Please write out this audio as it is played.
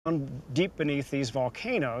deep beneath these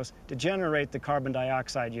volcanoes to generate the carbon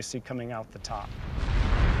dioxide you see coming out the top.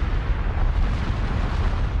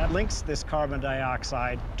 That links this carbon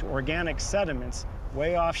dioxide to organic sediments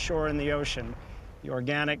way offshore in the ocean. The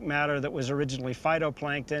organic matter that was originally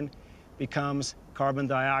phytoplankton becomes carbon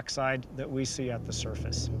dioxide that we see at the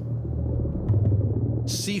surface.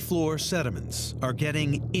 Seafloor sediments are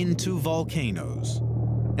getting into volcanoes,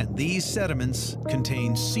 and these sediments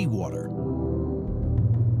contain seawater.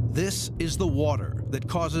 This is the water that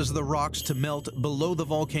causes the rocks to melt below the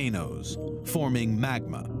volcanoes, forming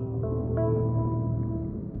magma.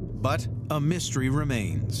 But a mystery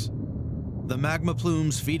remains. The magma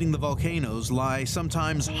plumes feeding the volcanoes lie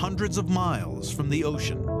sometimes hundreds of miles from the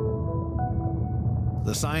ocean.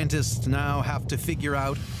 The scientists now have to figure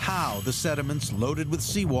out how the sediments loaded with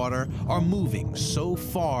seawater are moving so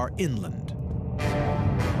far inland.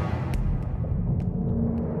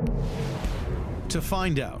 To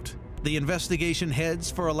find out, the investigation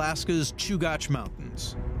heads for Alaska's Chugach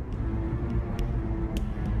Mountains.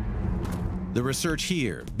 The research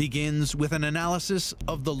here begins with an analysis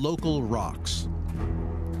of the local rocks.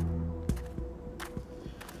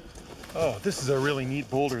 Oh, this is a really neat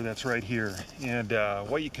boulder that's right here. And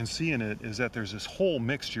what you can see in it is that there's this whole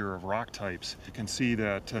mixture of rock types. You can see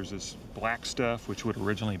that there's this black stuff, which would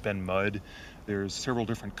originally have been mud. There's several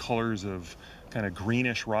different colors of kind of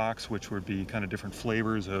greenish rocks, which would be kind of different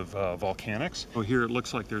flavors of volcanics. So here it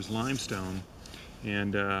looks like there's limestone.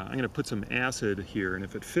 And I'm going to put some acid here, and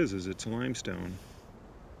if it fizzes, it's limestone.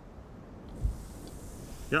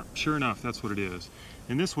 Yep, sure enough, that's what it is.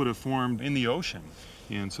 And this would have formed in the ocean.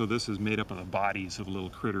 And so this is made up of the bodies of little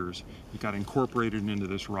critters. It got incorporated into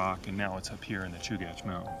this rock, and now it's up here in the Chugach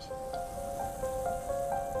Mountains.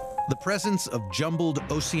 The presence of jumbled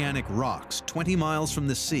oceanic rocks 20 miles from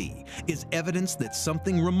the sea is evidence that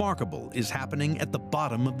something remarkable is happening at the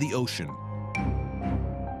bottom of the ocean.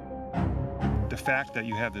 The fact that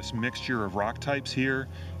you have this mixture of rock types here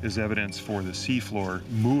is evidence for the seafloor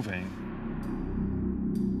moving.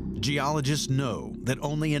 Geologists know that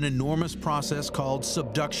only an enormous process called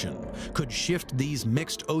subduction could shift these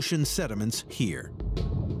mixed ocean sediments here.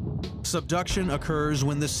 Subduction occurs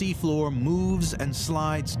when the seafloor moves and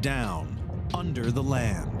slides down under the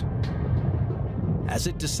land. As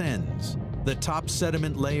it descends, the top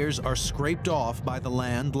sediment layers are scraped off by the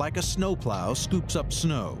land like a snowplow scoops up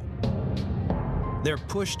snow. They're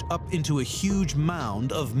pushed up into a huge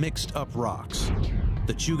mound of mixed up rocks.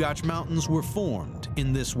 The Chugach Mountains were formed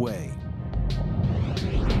in this way.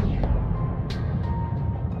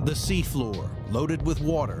 The seafloor, loaded with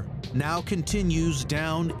water, now continues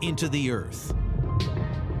down into the earth.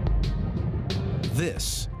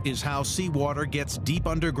 This is how seawater gets deep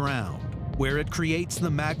underground, where it creates the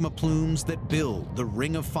magma plumes that build the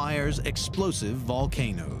Ring of Fire's explosive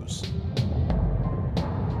volcanoes.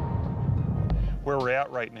 Where we're at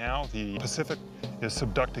right now, the Pacific is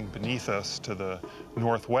subducting beneath us to the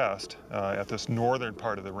northwest. At this northern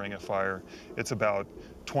part of the Ring of Fire, it's about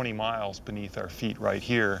 20 miles beneath our feet right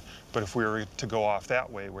here. But if we were to go off that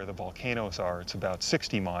way where the volcanoes are, it's about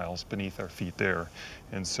 60 miles beneath our feet there.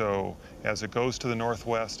 And so as it goes to the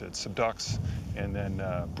northwest, it subducts and then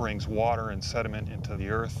brings water and sediment into the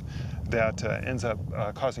earth. That ends up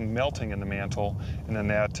causing melting in the mantle, and then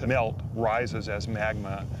that melt rises as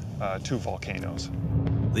magma to volcanoes.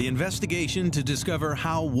 The investigation to discover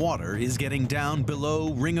how water is getting down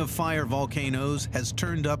below Ring of Fire volcanoes has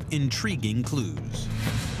turned up intriguing clues.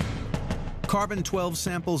 Carbon-12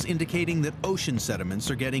 samples indicating that ocean sediments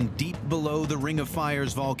are getting deep below the Ring of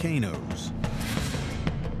Fire's volcanoes.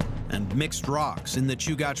 And mixed rocks in the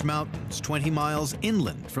Chugach Mountains, 20 miles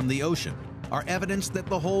inland from the ocean, are evidence that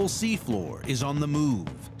the whole seafloor is on the move,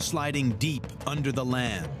 sliding deep under the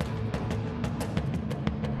land.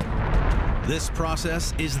 This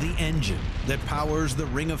process is the engine that powers the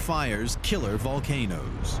Ring of Fire's killer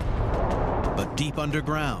volcanoes. But deep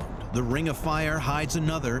underground, the Ring of Fire hides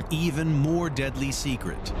another, even more deadly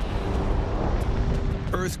secret.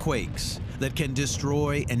 Earthquakes that can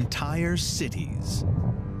destroy entire cities.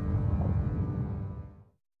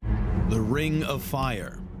 The Ring of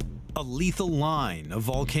Fire, a lethal line of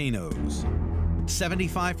volcanoes.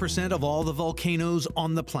 75% of all the volcanoes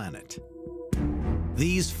on the planet.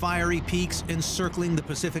 These fiery peaks encircling the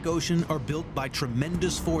Pacific Ocean are built by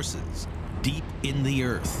tremendous forces deep in the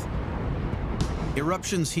earth.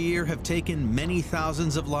 Eruptions here have taken many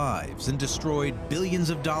thousands of lives and destroyed billions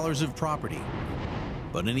of dollars of property.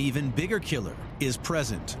 But an even bigger killer is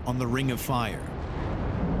present on the Ring of Fire.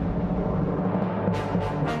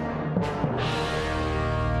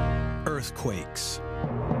 Earthquakes.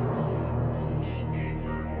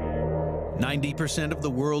 90% of the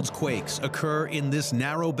world's quakes occur in this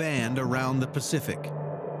narrow band around the Pacific,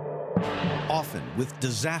 often with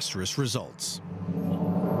disastrous results.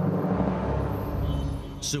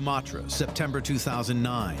 Sumatra, September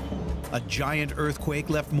 2009. A giant earthquake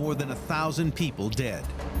left more than 1,000 people dead.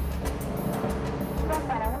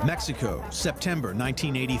 Mexico, September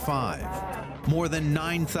 1985. More than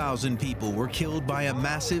 9,000 people were killed by a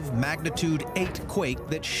massive magnitude 8 quake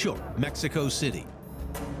that shook Mexico City.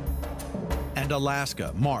 And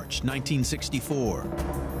Alaska, March 1964.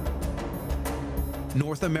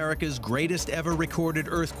 North America's greatest ever recorded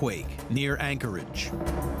earthquake near Anchorage.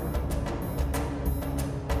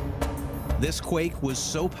 This quake was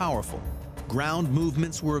so powerful, ground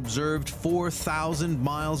movements were observed 4,000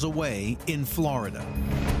 miles away in Florida.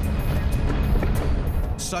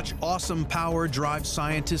 Such awesome power drives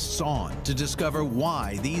scientists on to discover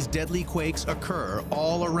why these deadly quakes occur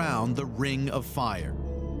all around the Ring of Fire.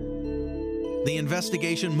 The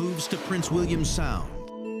investigation moves to Prince William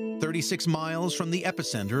Sound, 36 miles from the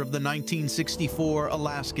epicenter of the 1964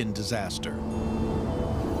 Alaskan disaster.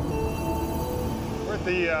 We're at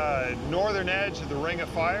the northern edge of the Ring of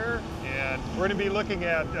Fire, and we're going to be looking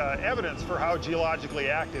at evidence for how geologically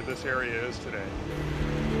active this area is today.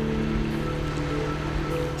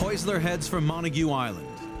 Heusler heads for Montague Island,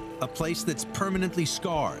 a place that's permanently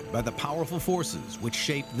scarred by the powerful forces which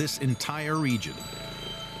shape this entire region.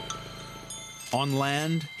 On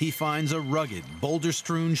land, he finds a rugged,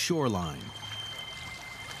 boulder-strewn shoreline.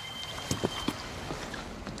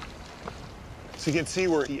 So you can see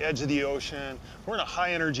we're at the edge of the ocean. We're in a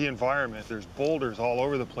high-energy environment. There's boulders all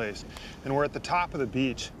over the place. And we're at the top of the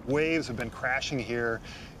beach. Waves have been crashing here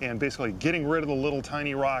and basically getting rid of the little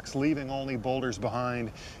tiny rocks, leaving only boulders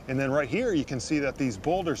behind. And then right here, you can see that these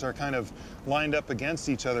boulders are kind of lined up against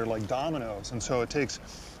each other like dominoes. And so it takes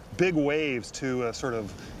big waves to sort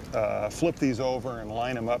of flip these over and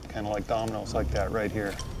line them up kind of like dominoes like that right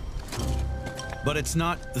here. But it's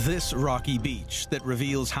not this rocky beach that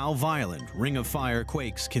reveals how violent Ring of Fire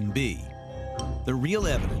quakes can be. The real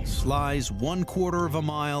evidence lies 1/4 of a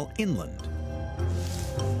mile inland.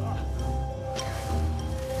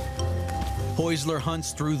 Heusler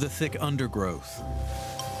hunts through the thick undergrowth.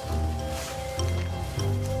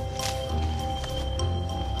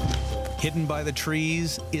 Hidden by the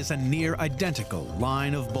trees is a near-identical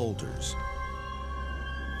line of boulders.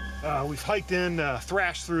 We've hiked in,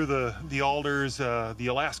 thrashed through the alders, the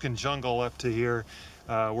Alaskan jungle up to here.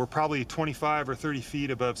 We're probably 25 or 30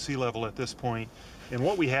 feet above sea level at this point. And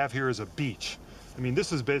what we have here is a beach. I mean,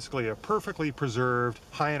 this is basically a perfectly preserved,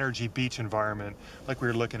 high-energy beach environment like we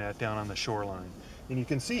were looking at down on the shoreline. And you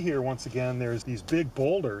can see here, once again, there's these big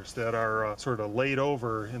boulders that are sort of laid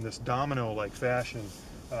over in this domino-like fashion,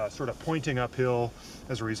 sort of pointing uphill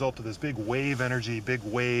as a result of this big wave energy, big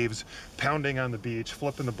waves pounding on the beach,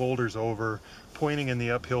 flipping the boulders over, pointing in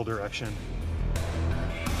the uphill direction.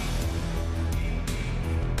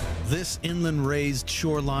 This inland raised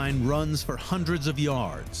shoreline runs for hundreds of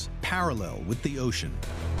yards, parallel with the ocean.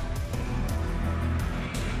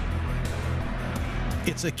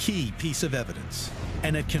 It's a key piece of evidence,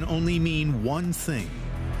 and it can only mean one thing.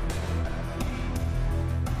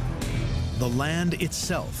 The land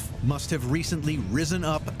itself must have recently risen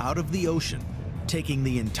up out of the ocean, taking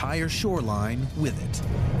the entire shoreline with it.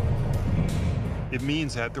 It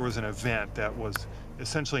means that there was an event that was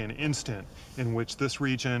essentially an instant in which this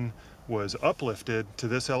region was uplifted to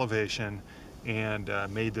this elevation and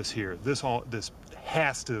made this here. This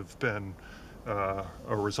has to have been a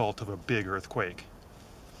result of a big earthquake.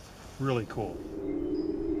 Really cool.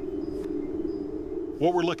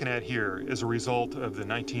 What we're looking at here is a result of the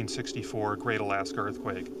 1964 Great Alaska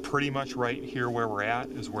Earthquake. Pretty much right here where we're at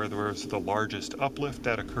is where there was the largest uplift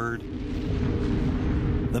that occurred.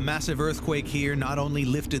 The massive earthquake here not only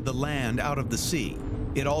lifted the land out of the sea,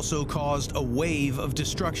 it also caused a wave of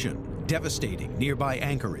destruction, devastating nearby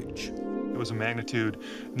Anchorage. It was a magnitude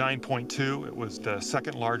 9.2. It was the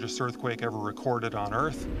second largest earthquake ever recorded on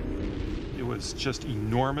Earth. It was just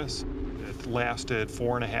enormous. It lasted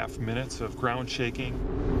 4.5 minutes of ground shaking.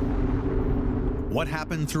 What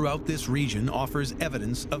happened throughout this region offers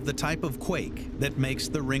evidence of the type of quake that makes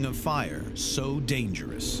the Ring of Fire so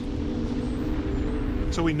dangerous.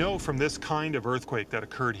 So we know from this kind of earthquake that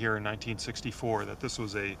occurred here in 1964 that this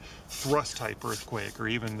was a thrust-type earthquake, or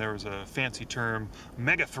even there was a fancy term,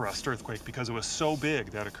 megathrust earthquake, because it was so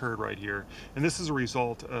big that occurred right here. And this is a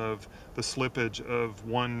result of the slippage of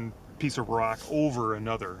one piece of rock over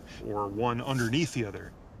another, or one underneath the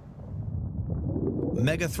other.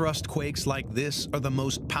 Megathrust quakes like this are the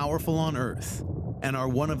most powerful on Earth and are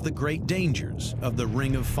one of the great dangers of the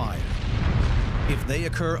Ring of Fire. If they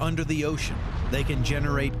occur under the ocean, they can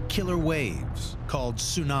generate killer waves called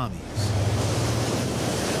tsunamis.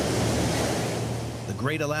 The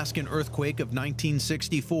Great Alaskan Earthquake of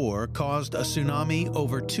 1964 caused a tsunami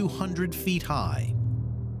over 200 feet high.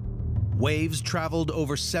 Waves traveled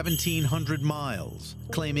over 1,700 miles,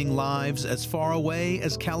 claiming lives as far away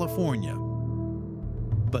as California.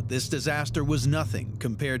 But this disaster was nothing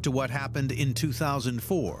compared to what happened in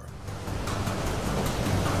 2004.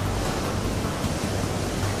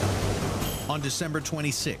 On December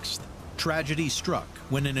 26th, tragedy struck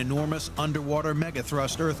when an enormous underwater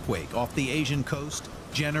megathrust earthquake off the Asian coast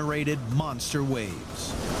generated monster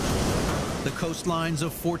waves. The coastlines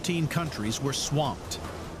of 14 countries were swamped,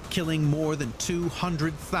 killing more than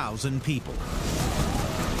 200,000 people.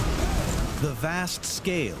 The vast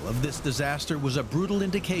scale of this disaster was a brutal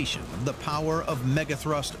indication of the power of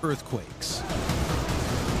megathrust earthquakes.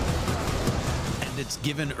 And it's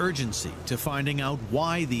given urgency to finding out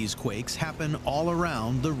why these quakes happen all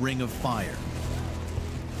around the Ring of Fire.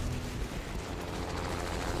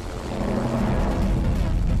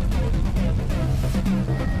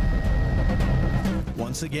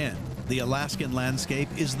 Once again, the Alaskan landscape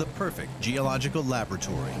is the perfect geological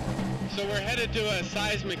laboratory. So we're headed to a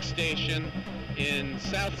seismic station in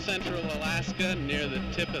south-central Alaska near the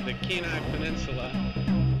tip of the Kenai Peninsula.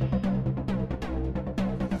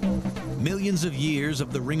 Millions of years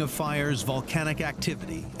of the Ring of Fire's volcanic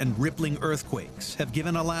activity and rippling earthquakes have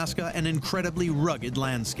given Alaska an incredibly rugged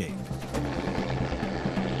landscape.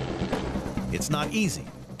 It's not easy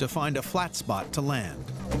to find a flat spot to land.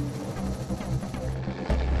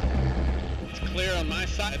 It's clear on my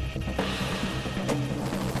side.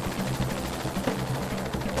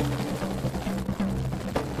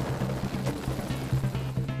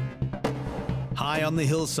 High on the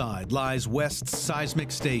hillside lies West's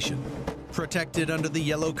seismic station, protected under the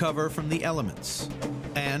yellow cover from the elements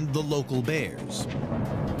and the local bears.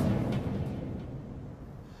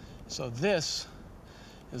 So this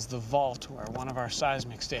is the vault where one of our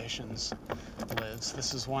seismic stations lives.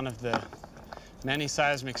 This is one of the many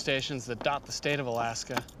seismic stations that dot the state of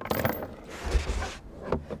Alaska.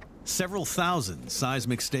 Several thousand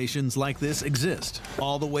seismic stations like this exist,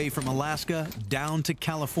 all the way from Alaska down to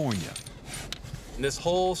California. This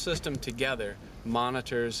whole system together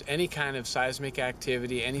monitors any kind of seismic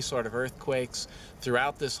activity, any sort of earthquakes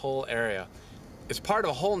throughout this whole area. It's part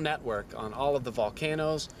of a whole network on all of the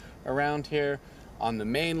volcanoes around here, on the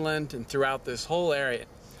mainland, and throughout this whole area.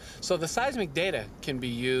 So the seismic data can be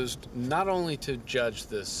used not only to judge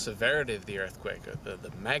the severity of the earthquake, or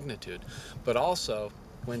the magnitude, but also,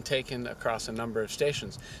 when taken across a number of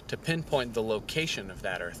stations, to pinpoint the location of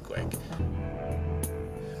that earthquake.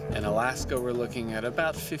 In Alaska, we're looking at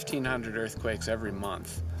about 1,500 earthquakes every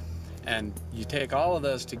month. And you take all of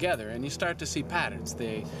those together and you start to see patterns.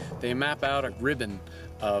 They map out a ribbon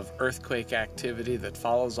of earthquake activity that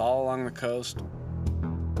follows all along the coast.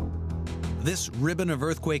 This ribbon of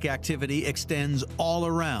earthquake activity extends all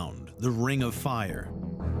around the Ring of Fire.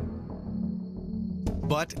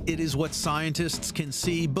 But it is what scientists can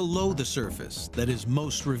see below the surface that is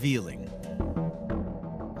most revealing.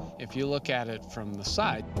 If you look at it from the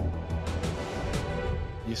side,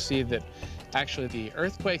 you see that actually the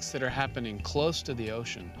earthquakes that are happening close to the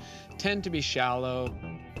ocean tend to be shallow,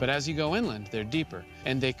 but as you go inland, they're deeper.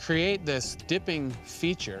 And they create this dipping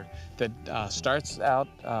feature that starts out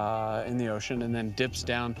in the ocean and then dips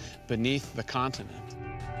down beneath the continent.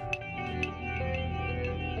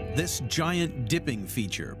 This giant dipping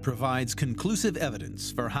feature provides conclusive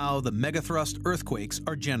evidence for how the megathrust earthquakes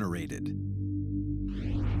are generated.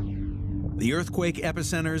 The earthquake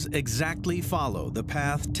epicenters exactly follow the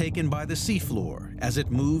path taken by the seafloor as it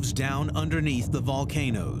moves down underneath the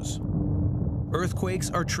volcanoes. Earthquakes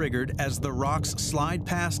are triggered as the rocks slide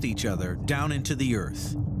past each other down into the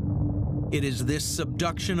earth. It is this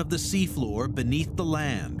subduction of the seafloor beneath the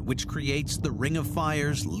land which creates the Ring of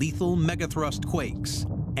Fire's lethal megathrust quakes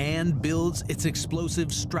and builds its explosive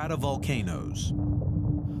stratovolcanoes.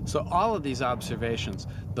 So all of these observations,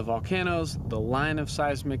 the volcanoes, the line of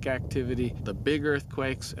seismic activity, the big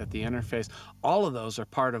earthquakes at the interface, all of those are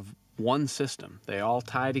part of one system. They all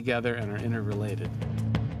tie together and are interrelated.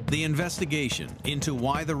 The investigation into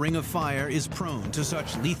why the Ring of Fire is prone to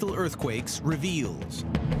such lethal earthquakes reveals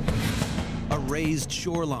a raised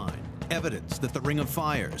shoreline, evidence that the Ring of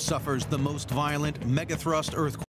Fire suffers the most violent megathrust earthquakes.